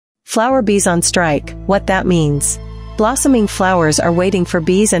Flower bees on strike, what that means. Blossoming flowers are waiting for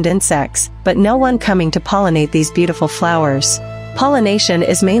bees and insects, but no one coming to pollinate these beautiful flowers. Pollination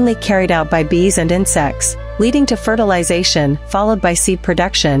is mainly carried out by bees and insects, leading to fertilization, followed by seed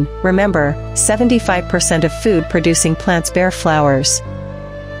production. Remember, 75% of food-producing plants bear flowers.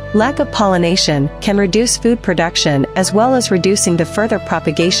 Lack of pollination can reduce food production as well as reducing the further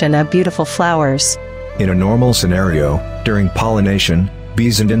propagation of beautiful flowers. In a normal scenario, during pollination,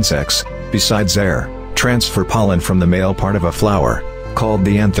 bees and insects, besides air, transfer pollen from the male part of a flower, called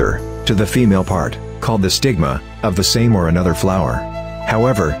the anther, to the female part, called the stigma, of the same or another flower.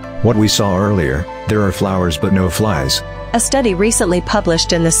 However, what we saw earlier, there are flowers but no flies. A study recently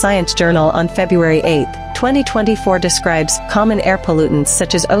published in the Science Journal on February 8, 2024 describes common air pollutants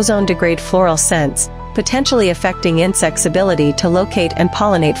such as ozone degrade floral scents, potentially affecting insects' ability to locate and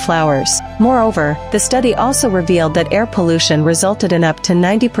pollinate flowers. Moreover, the study also revealed that air pollution resulted in up to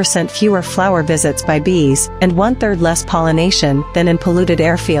 90% fewer flower visits by bees, and 1/3 less pollination than in polluted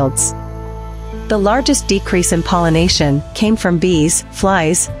airfields. The largest decrease in pollination came from bees,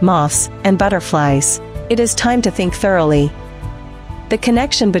 flies, moths, and butterflies. It is time to think thoroughly. The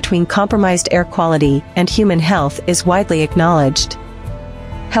connection between compromised air quality and human health is widely acknowledged.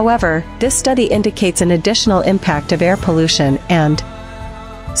 However, this study indicates an additional impact of air pollution and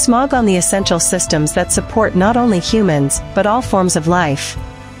smog on the essential systems that support not only humans, but all forms of life.